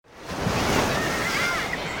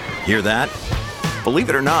Hear that?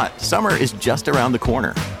 Believe it or not, summer is just around the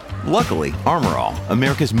corner. Luckily, Armor All,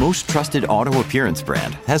 America's most trusted auto appearance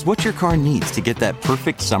brand, has what your car needs to get that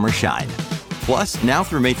perfect summer shine. Plus, now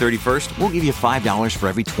through May 31st, we'll give you $5 for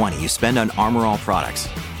every $20 you spend on Armor All products.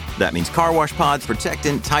 That means car wash pods,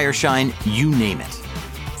 protectant, tire shine, you name it.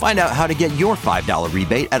 Find out how to get your $5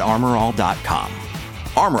 rebate at armorall.com.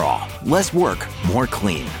 Armor All, less work, more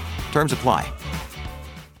clean. Terms apply.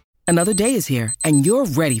 Another day is here, and you're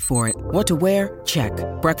ready for it. What to wear? Check.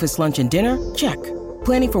 Breakfast, lunch, and dinner? Check.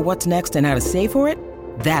 Planning for what's next and how to save for it?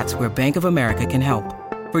 That's where Bank of America can help.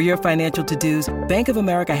 For your financial to-dos, Bank of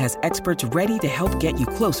America has experts ready to help get you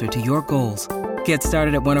closer to your goals. Get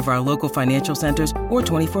started at one of our local financial centers or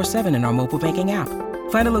 24/7 in our mobile banking app.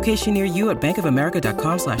 Find a location near you at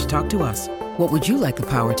bankofamerica.com/talktous. What would you like the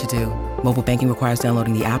power to do? Mobile banking requires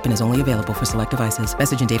downloading the app and is only available for select devices.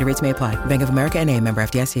 Message and data rates may apply. Bank of America N.A., member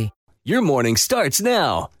FDIC. Your morning starts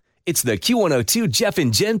now. It's the Q102 Jeff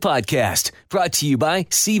and Jen podcast, brought to you by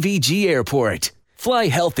CVG Airport. Fly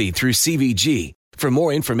healthy through CVG. For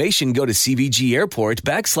more information, go to CVG Airport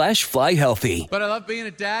 /fly healthy. But I love being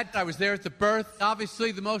a dad. I was there at the birth.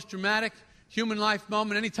 Obviously, the most dramatic human life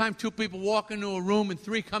moment. Anytime two people walk into a room and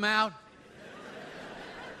three come out,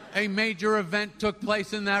 a major event took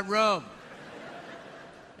place in that room.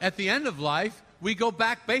 At the end of life, we go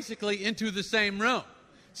back basically into the same room.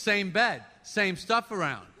 Same bed, same stuff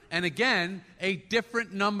around. And again, a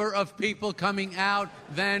different number of people coming out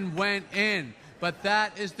than went in. But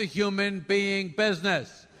that is the human being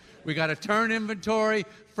business. We got to turn inventory,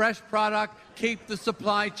 fresh product, keep the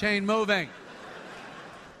supply chain moving.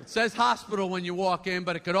 It says hospital when you walk in,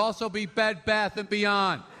 but it could also be Bed, Bath, and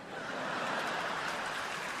Beyond.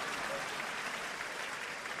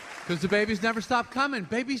 Because the babies never stop coming.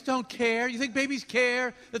 Babies don't care. You think babies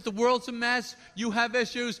care that the world's a mess? You have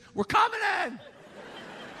issues. We're coming in.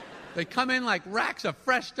 They come in like racks of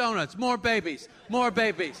fresh donuts. More babies, more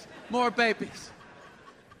babies, more babies.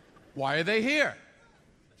 Why are they here?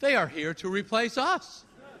 They are here to replace us.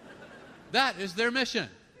 That is their mission.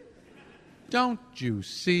 Don't you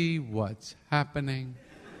see what's happening?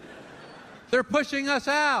 They're pushing us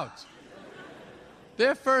out.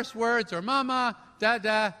 Their first words are mama,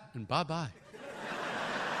 dada, and bye-bye.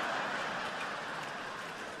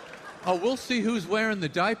 Oh, we'll see who's wearing the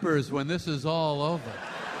diapers when this is all over.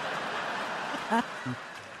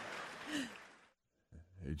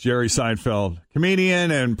 Jerry Seinfeld,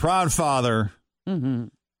 comedian and proud father,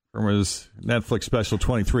 from his Netflix special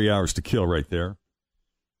 23 Hours to Kill right there.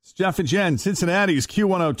 It's Jeff and Jen, Cincinnati's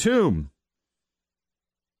Q102.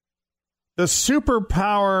 The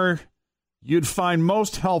superpower you'd find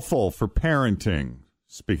most helpful for parenting.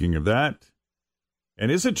 Speaking of that, and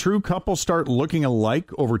is it true couples start looking alike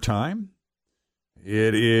over time?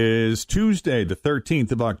 It is Tuesday, the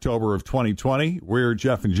 13th of October of 2020. We're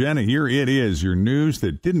Jeff and Jen, and here it is, your news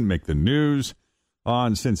that didn't make the news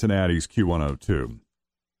on Cincinnati's Q102.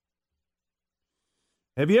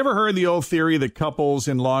 Have you ever heard the old theory that couples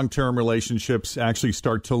in long-term relationships actually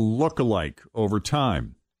start to look alike over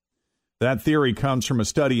time? That theory comes from a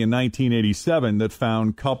study in 1987 that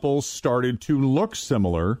found couples started to look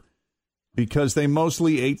similar because they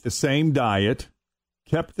mostly ate the same diet,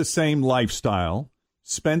 kept the same lifestyle,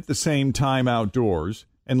 spent the same time outdoors,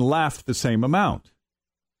 and laughed the same amount.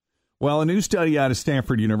 Well, a new study out of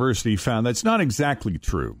Stanford University found that's not exactly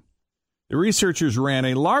true. The researchers ran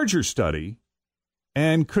a larger study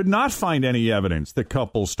and could not find any evidence that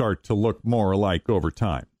couples start to look more alike over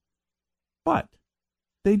time. But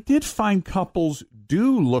they did find couples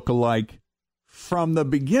do look alike from the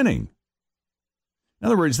beginning. In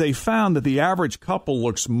other words, they found that the average couple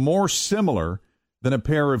looks more similar than a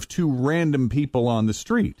pair of two random people on the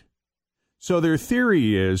street. So their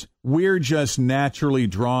theory is we're just naturally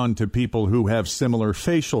drawn to people who have similar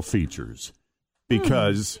facial features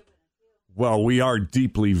because, well, we are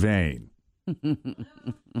deeply vain.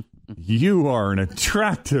 You are an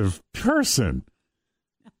attractive person.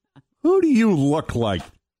 Who do you look like?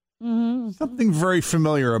 Something very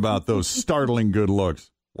familiar about those startling good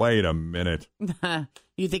looks. Wait a minute.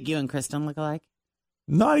 You think you and Kristen look alike?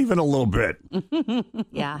 Not even a little bit.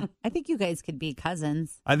 Yeah, I think you guys could be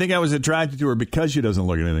cousins. I think I was attracted to her because she doesn't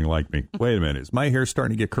look anything like me. Wait a minute. Is my hair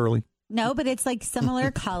starting to get curly? No, but it's like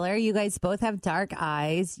similar color. You guys both have dark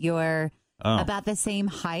eyes. You're about the same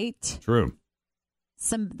height. True.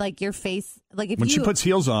 Some like your face, like if when she puts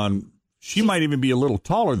heels on, she might even be a little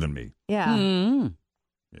taller than me. Yeah. Yeah.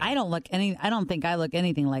 I don't think I look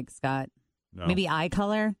anything like Scott. No. Maybe eye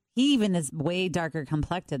color. He even is way darker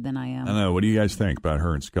complected than I am. I don't know. What do you guys think about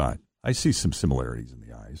her and Scott? I see some similarities in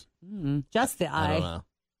the eyes. Just the eye. I don't know.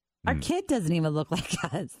 Our kid doesn't even look like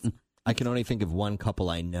us. I can only think of one couple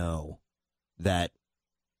I know that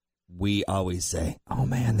we always say, "Oh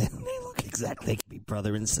man, they look exactly. They could be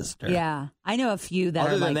brother and sister." Yeah, I know a few that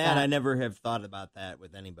Other are than like that, I never have thought about that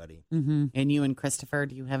with anybody. Mm-hmm. And you and Christopher,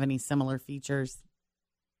 do you have any similar features?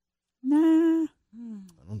 Nah,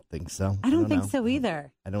 I don't think so. I don't think know. so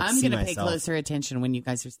either. I don't. I'm see going to pay myself. closer attention when you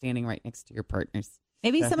guys are standing right next to your partners.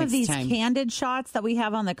 Maybe That some of next these time. candid shots that we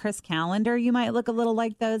have on the Chris calendar, you might look a little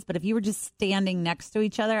like those. But if you were just standing next to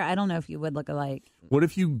each other, I don't know if you would look alike. What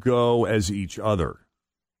if you go as each other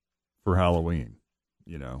for Halloween?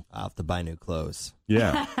 You know, I'll have to buy new clothes.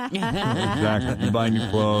 yeah, exactly. You buy new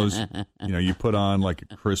clothes. You know, you put on like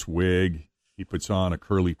a Chris wig. He puts on a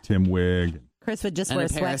Curly Tim wig. Chris would just And wear a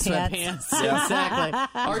pair of sweatpants.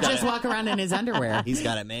 Exactly. Or just walk around in his underwear. He's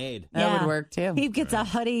got it made. That would work too. He gets a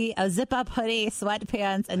hoodie, a zip-up hoodie,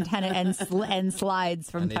 sweatpants, and and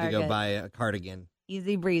slides from I need Target. to go buy a cardigan.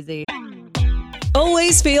 Easy breezy.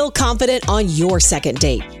 Always feel confident on your second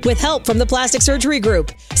date. With help from the Plastic Surgery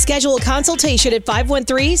Group. Schedule a consultation at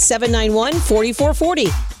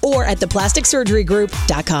 513-791-4440 or at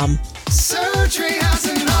theplasticsurgerygroup.com. Surgery has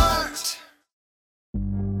an art.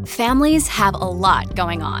 Families have a lot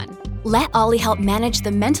going on. Let Ollie help manage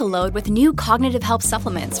the mental load with new cognitive help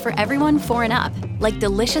supplements for everyone 4 and up, like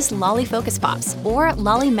delicious Lolly Focus Pops or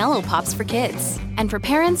Lolly Mellow Pops for kids. And for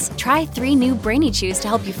parents, try 3 new Brainy Chews to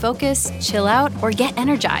help you focus, chill out, or get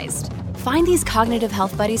energized. Find these cognitive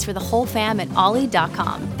health buddies for the whole fam at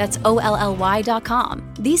ollie.com. That's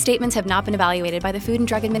OLLY.com. These statements have not been evaluated by the Food and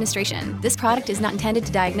Drug Administration. This product is not intended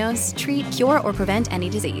to diagnose, treat, cure, or prevent any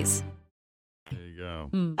disease. There you go.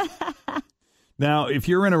 Now, if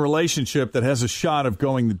you're in a relationship that has a shot of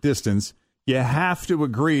going the distance, you have to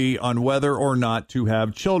agree on whether or not to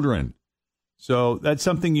have children. So that's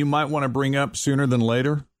something you might want to bring up sooner than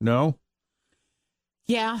later. No?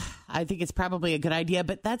 Yeah, I think it's probably a good idea.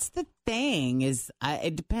 But that's the thing is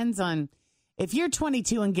it depends on if you're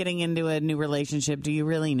 22 and getting into a new relationship, do you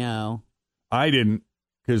really know? I didn't,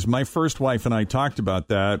 because my first wife and I talked about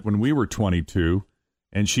that when we were 22.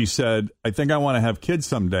 And she said, I think I want to have kids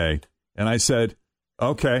someday. And I said,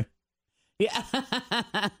 okay. Yeah.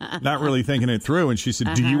 Not really thinking it through. And she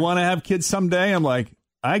said, do you want to have kids someday? I'm like,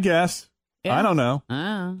 I guess. Yeah. I don't know.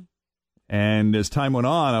 Oh. And as time went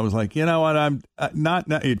on, I was like, you know what? I'm not.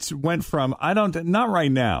 It went from not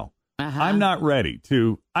right now. I'm not ready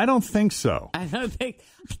to. I don't think so. I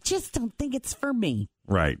just don't think it's for me.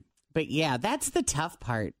 Right. But yeah, that's the tough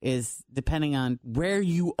part is depending on where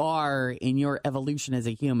you are in your evolution as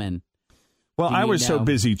a human. Well, I was so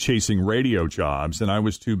busy chasing radio jobs, and I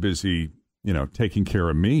was too busy, taking care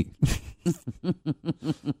of me.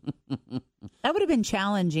 That would have been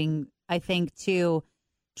challenging, I think, to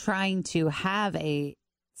trying to have a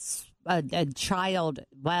child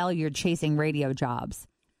while you're chasing radio jobs.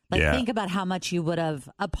 Like, think about how much you would have.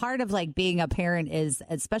 A part of like being a parent is,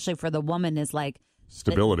 especially for the woman, is like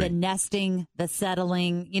stability, the nesting, the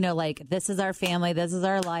settling. Like this is our family, this is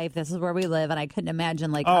our life, this is where we live, and I couldn't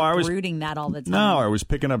imagine uprooting that all the time. No, I was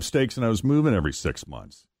picking up stakes and I was moving every 6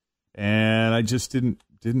 months, and I just didn't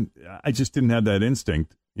have that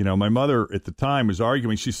instinct. My mother at the time was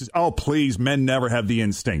arguing. She says, "Oh, please, men never have the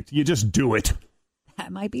instinct. You just do it."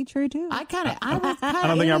 That might be true too. I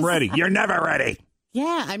don't think I'm ready. You're never ready.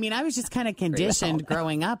 Yeah, I mean, I was just kind of conditioned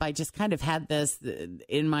growing up. I just kind of had this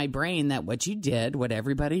in my brain that what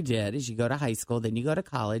everybody did is you go to high school, then you go to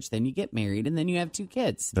college, then you get married, and then you have 2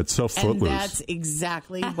 kids. That's so footloose. And that's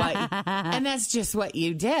exactly what, and that's just what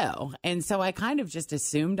you do. And so I kind of just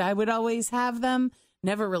assumed I would always have them.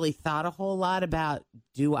 Never really thought a whole lot about,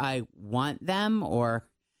 do I want them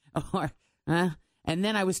and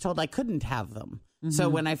then I was told I couldn't have them. Mm-hmm. So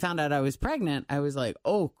when I found out I was pregnant, I was like,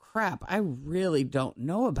 oh crap, I really don't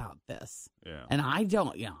know about this. Yeah. And I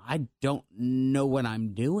don't know what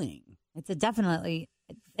I'm doing.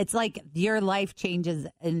 It's like your life changes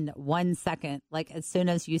in 1 second. Like as soon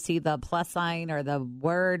as you see the plus sign or the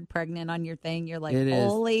word pregnant on your thing, you're like,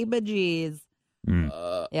 holy bejeez.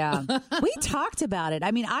 Yeah. We talked about it.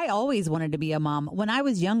 I mean, I always wanted to be a mom. When I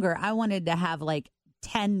was younger, I wanted to have like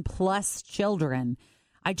 10 plus children.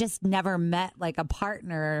 I just never met like a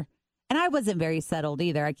partner, and I wasn't very settled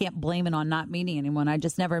either. I can't blame it on not meeting anyone. I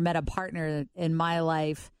just never met a partner in my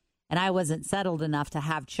life, and I wasn't settled enough to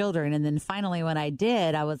have children. And then finally when I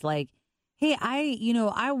did, I was like, hey, I'm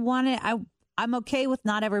okay with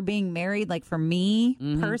not ever being married. Like for me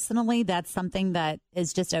personally, that's something that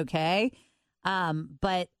is just okay.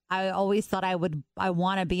 But I always thought I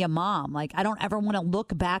want to be a mom. Like, I don't ever want to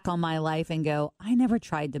look back on my life and go, I never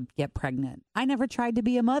tried to get pregnant. I never tried to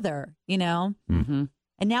be a mother, Mm-hmm.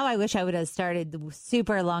 And now I wish I would have started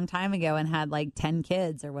super long time ago and had like 10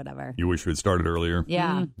 kids or whatever. You wish you had started earlier?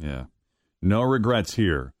 Yeah. Yeah. No regrets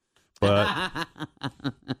here. But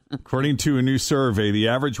according to a new survey, the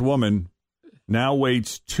average woman now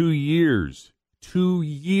waits 2 years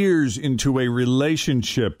into a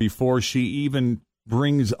relationship before she even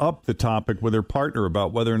brings up the topic with her partner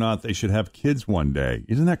about whether or not they should have kids one day.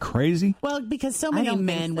 Isn't that crazy? Well, because so many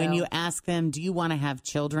men, when you ask them, do you want to have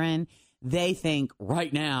children, they think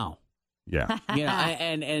right now. Yeah.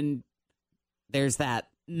 And there's that.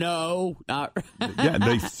 No, not yeah,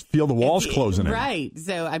 they feel the walls closing in. Right.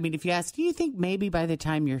 So, I mean, if you ask, do you think maybe by the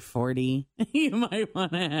time you're 40, you might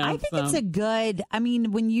want to have I think it's a good, I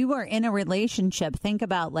mean, when you are in a relationship, think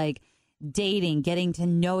about like dating, getting to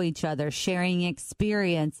know each other, sharing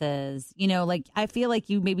experiences. You know, like I feel like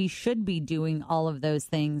you maybe should be doing all of those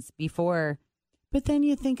things before. But then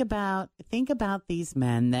you think about these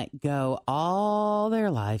men that go all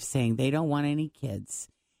their life saying they don't want any kids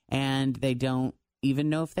and they don't even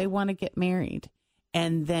know if they want to get married.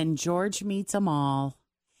 And then George meets them all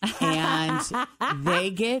and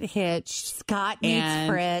they get hitched. Scott meets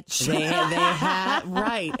Fritch. They have,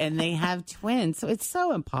 right. And they have twins. So it's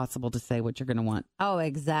so impossible to say what you're going to want. Oh,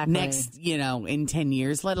 exactly. Next, in 10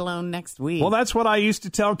 years, let alone next week. Well, that's what I used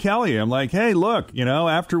to tell Kelly. I'm like, hey, look,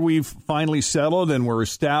 after we've finally settled and we're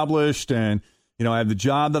established and, I have the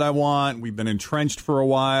job that I want. We've been entrenched for a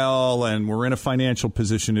while, and we're in a financial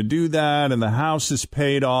position to do that, and the house is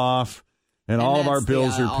paid off, and all of our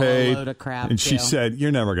bills are paid. Load of crap, and she said,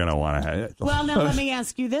 you're never going to want to have it. Well, now let me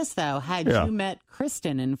ask you this, though. Had you met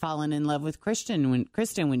Kristen and fallen in love with Kristen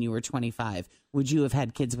when you were 25, would you have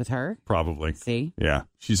had kids with her? Probably. See? Yeah.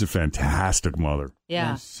 She's a fantastic mother.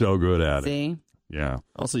 Yeah. She's so good at it. See? Yeah.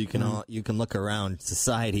 Also, you can look around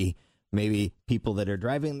society. Maybe people that are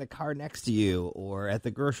driving the car next to you or at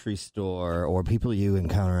the grocery store or people you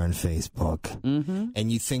encounter on Facebook. Mm-hmm.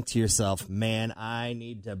 And you think to yourself, man, I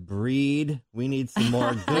need to breed. We need some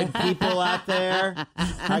more good people out there.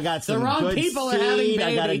 I got some good people seed. Are having babies.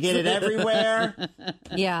 I got to get it everywhere.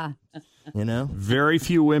 Yeah. Very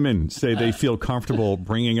few women say they feel comfortable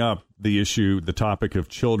bringing up the topic of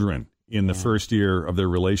children in the first year of their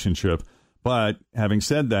relationship. But having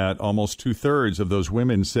said that, almost 2/3 of those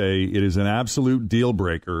women say it is an absolute deal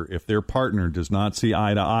breaker if their partner does not see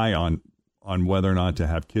eye to eye on whether or not to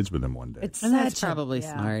have kids with them one day. That's probably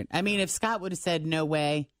smart. I mean, if Scott would have said no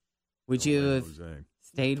way, would you have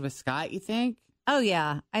stayed with Scott, you think? Oh,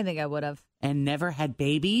 yeah. I think I would have. And never had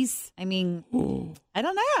babies? I mean, I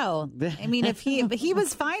don't know. I mean, but he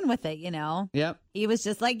was fine with it, Yep. He was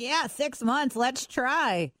just like, 6 months, let's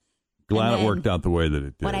try. Glad it worked out the way that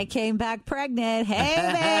it did. When I came back pregnant,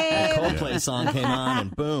 hey, babe. Coldplay song came on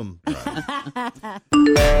and boom.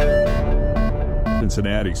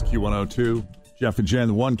 Cincinnati's Q102. Jeff and Jen,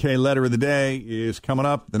 the 1K letter of the day is coming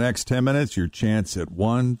up. The next 10 minutes, your chance at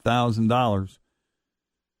 $1,000.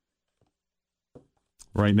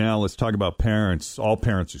 Right now, let's talk about parents. All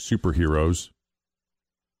parents are superheroes,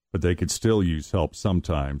 but they could still use help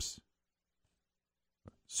sometimes.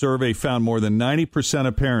 Survey found more than 90%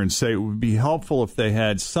 of parents say it would be helpful if they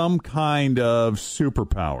had some kind of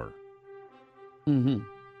superpower. Mm-hmm.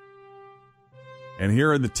 And here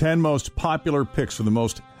are the 10 most popular picks for the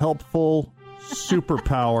most helpful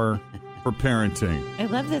superpower for parenting. I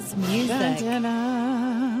love this music. Dun, dun,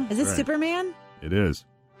 dun. Is this Superman? It is.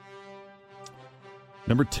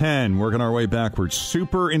 Number 10, working our way backwards.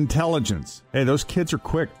 Super intelligence. Hey, those kids are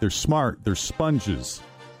quick. They're smart. They're sponges.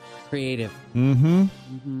 Creative.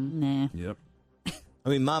 Mm-hmm. Nah. Yep. I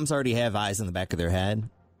mean, moms already have eyes in the back of their head.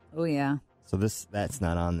 Oh, yeah. So that's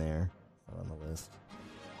not on there. Not on the list.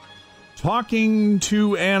 Talking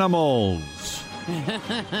to animals.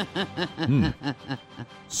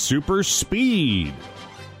 Super speed.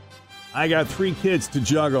 I got 3 kids to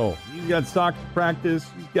juggle. You got soccer practice.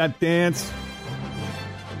 You got dance.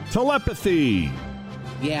 Telepathy.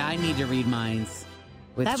 Yeah, I need to read minds.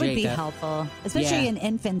 That would be Jacob. helpful, especially in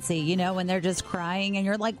infancy, when they're just crying and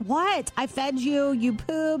you're like, what? I fed you. You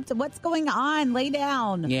pooped. What's going on? Lay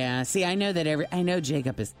down. Yeah. See, I know that I know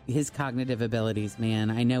Jacob is his cognitive abilities,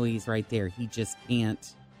 man. I know he's right there. He just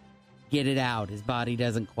can't get it out. His body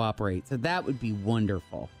doesn't cooperate. So that would be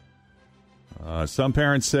wonderful. Some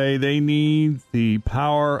parents say they need the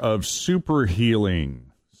power of super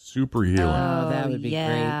healing. Super healing. Oh, that would be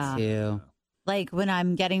great, too. Like when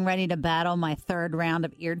I'm getting ready to battle my 3rd round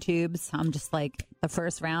of ear tubes, I'm just like, the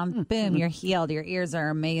first round, boom, you're healed. Your ears are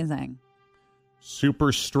amazing.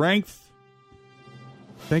 Super strength.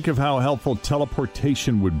 Think of how helpful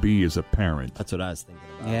teleportation would be as a parent. That's what I was thinking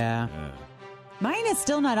about. Yeah. Mine is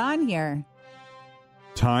still not on here.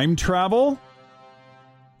 Time travel.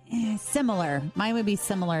 Similar. Mine would be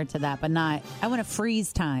similar to that, but not. I want to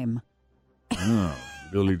freeze time. Oh,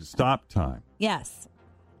 ability to stop time. Yes.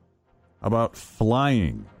 How about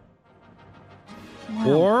flying? Wow.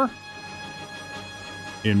 Or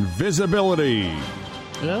invisibility.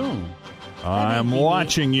 Oh. I'm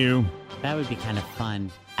watching you. That would be kind of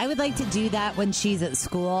fun. I would like to do that when she's at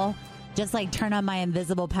school. Just like turn on my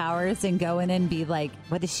invisible powers and go in and be like,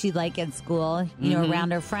 what is she like at school? You know,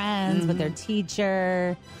 around her friends, with their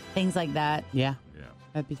teacher, things like that. Yeah.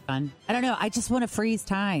 That'd be fun. I don't know. I just want to freeze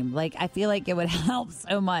time. Like, I feel like it would help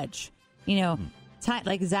so much. You know, time,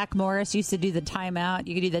 like Zach Morris used to do the timeout.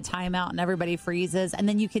 You could do the timeout and everybody freezes. And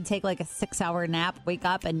then you could take like a 6-hour nap, wake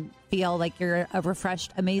up and feel like you're a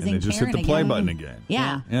refreshed, amazing And then just hit parent the play again. button again.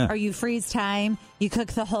 Yeah. Or you freeze time, you cook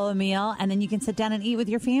the whole meal, and then you can sit down and eat with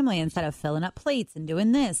your family instead of filling up plates and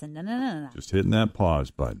doing this and no. Just hitting that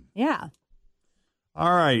pause button. Yeah.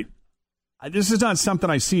 All right. This is not something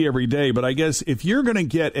I see every day, but I guess if you're going to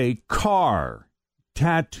get a car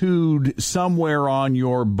tattooed somewhere on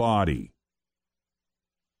your body,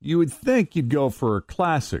 you would think you'd go for a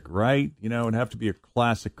classic, right? You know, it'd have to be a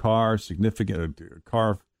classic car, significant, a car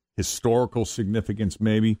of historical significance,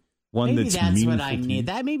 maybe. One Maybe that's that's meaningful what I to need.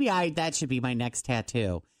 you. That should be my next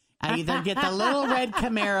tattoo. I either get the little red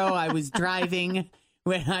Camaro I was driving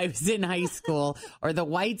when I was in high school, or the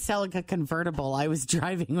white Celica convertible I was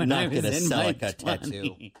driving when I was in my Celica 20s.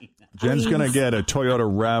 tattoo. Jen's going to get a Toyota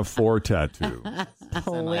RAV4 tattoo.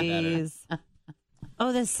 Please.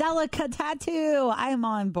 Oh, the Celica tattoo. I'm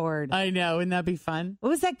on board. I know. Wouldn't that be fun? What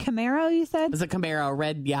was that, Camaro you said? It was a Camaro,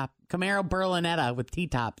 Camaro Berlinetta with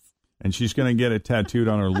T-tops. And she's going to get it tattooed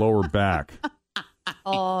on her lower back.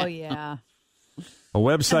 Oh, yeah. A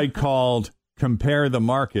website called Compare the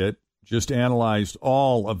Market just analyzed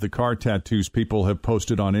all of the car tattoos people have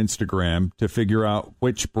posted on Instagram to figure out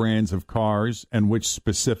which brands of cars and which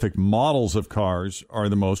specific models of cars are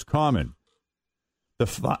the most common.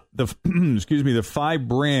 The 5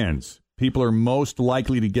 brands people are most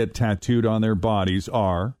likely to get tattooed on their bodies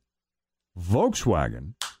are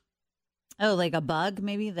Volkswagen. Oh, like a Bug,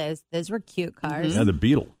 maybe? Those were cute cars. Yeah, the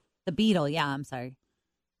Beetle. The Beetle, yeah, I'm sorry.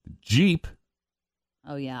 Jeep.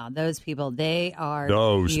 Oh, yeah, those people, they are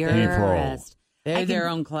Those purist. They're their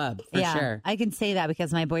own club, for yeah, sure. I can say that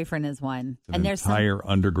because my boyfriend is one. An entire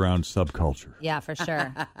underground subculture. Yeah, for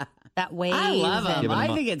sure. That wave. I love them. I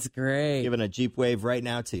them think it's great. Giving a Jeep wave right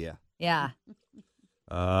now to you. Yeah.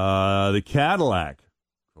 The Cadillac,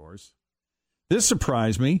 of course. This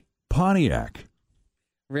surprised me. Pontiac.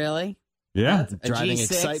 Really? Yeah. Driving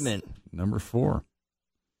G6? excitement. Number 4.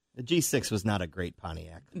 The G6 was not a great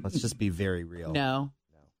Pontiac. Let's just be very real. No.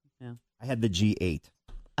 I had the G8.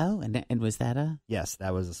 Oh, and was that a? Yes,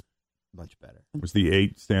 that was much better. Was the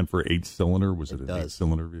 8 stand for 8-cylinder? Was it an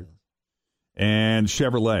 8-cylinder vehicle? And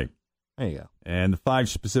Chevrolet. There you go. And the 5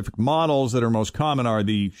 specific models that are most common are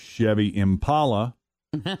the Chevy Impala.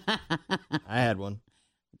 I had one.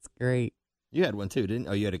 It's great. You had one too, didn't?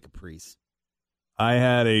 Oh, you had a Caprice. I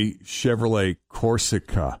had a Chevrolet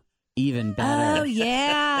Corsica. Even better. Oh,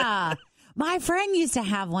 yeah. My friend used to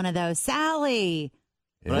have one of those, Sally.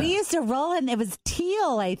 Yeah. We used to roll in. It was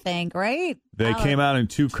teal, I think, right? They came out in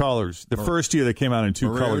 2 colors. The first year they came out in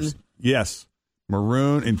 2 colors. Yes.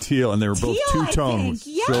 Maroon and teal, and they were both Teal, two-tone with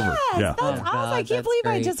yes, silver. Yeah. I can't believe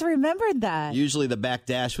I just remembered that. Usually the back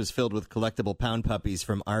dash was filled with collectible pound puppies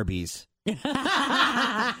from Arby's.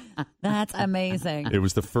 That's amazing. It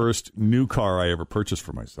was the first new car I ever purchased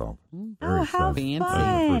for myself. Very how exciting.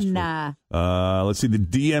 fun. Let's see. The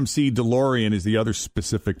DMC DeLorean is the other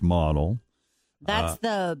specific model. That's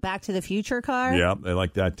the Back to the Future car? Yeah, they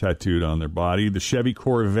like that tattooed on their body. The Chevy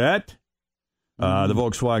Corvette, the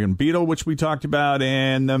Volkswagen Beetle, which we talked about,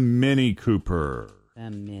 and the Mini Cooper. The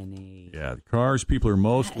Mini. Yeah, the cars people are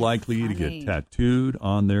most likely to get tattooed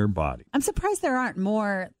on their body. I'm surprised there aren't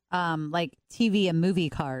more like TV and movie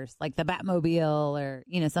cars, like the Batmobile or,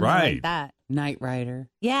 something like that. Knight Rider.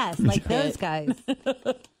 Yes, like those guys.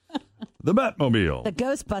 The Batmobile. The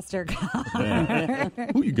Ghostbuster car. Yeah.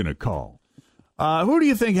 Who are you going to call? Who do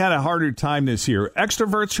you think had a harder time this year?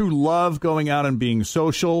 Extroverts who love going out and being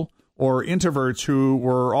social, or introverts who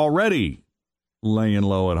were already laying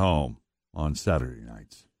low at home on Saturday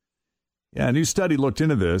nights? Yeah, a new study looked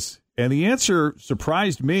into this, and the answer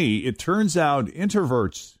surprised me. It turns out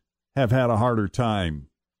introverts have had a harder time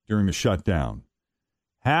during the shutdown.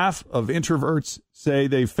 Half of introverts say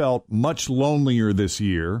they felt much lonelier this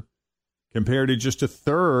year compared to just a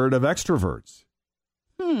third of extroverts.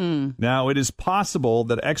 Now, it is possible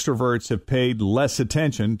that extroverts have paid less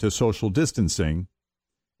attention to social distancing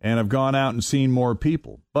and have gone out and seen more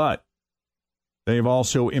people. But They've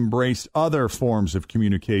also embraced other forms of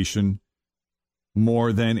communication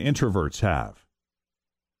more than introverts have.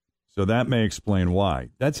 So that may explain why.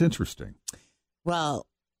 That's interesting. Well,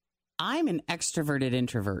 I'm an extroverted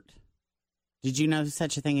introvert. Did you know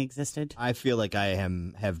such a thing existed? I feel like I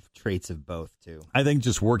have traits of both, too. I think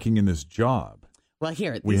just working in this job, well,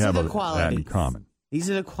 here, we these have are the qualities. that in common. These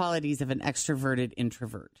are the qualities of an extroverted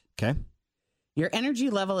introvert. Okay. Your energy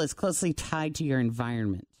level is closely tied to your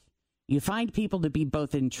environment. You find people to be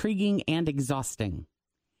both intriguing and exhausting.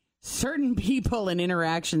 Certain people and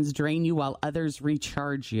interactions drain you while others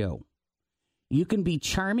recharge you. You can be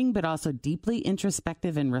charming, but also deeply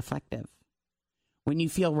introspective and reflective. When you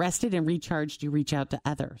feel rested and recharged, you reach out to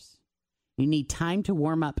others. You need time to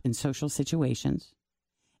warm up in social situations.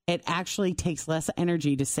 It actually takes less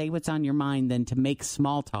energy to say what's on your mind than to make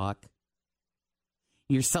small talk.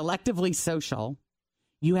 You're selectively social.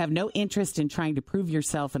 You have no interest in trying to prove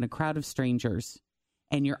yourself in a crowd of strangers,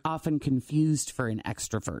 and you're often confused for an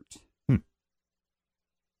extrovert.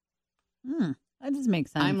 That just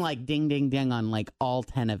makes sense. I'm like ding, ding, ding on like all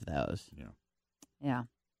 10 of those. Yeah.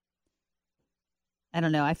 I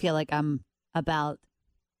don't know. I feel like I'm about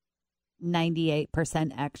 98%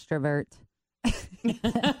 extrovert.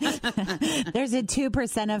 There's a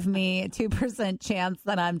 2% of me, 2% chance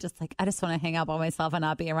that I'm just like, I just want to hang out by myself and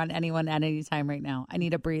not be around anyone at any time right now. I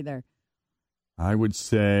need a breather. I would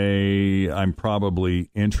say I'm probably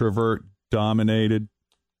introvert dominant,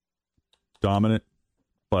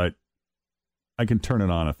 but I can turn it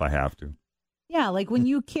on if I have to. Yeah, like when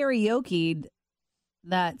you karaoke'd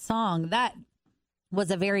that song, that was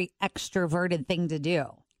a very extroverted thing to do.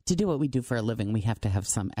 To do what we do for a living, we have to have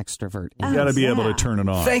some extrovert. You got to be able to turn it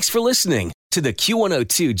on. Thanks for listening to the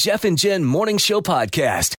Q102 Jeff and Jen Morning Show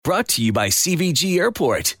podcast, brought to you by CVG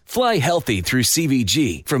Airport. Fly healthy through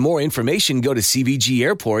CVG. For more information, go to CVG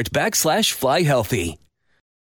Airport /fly healthy.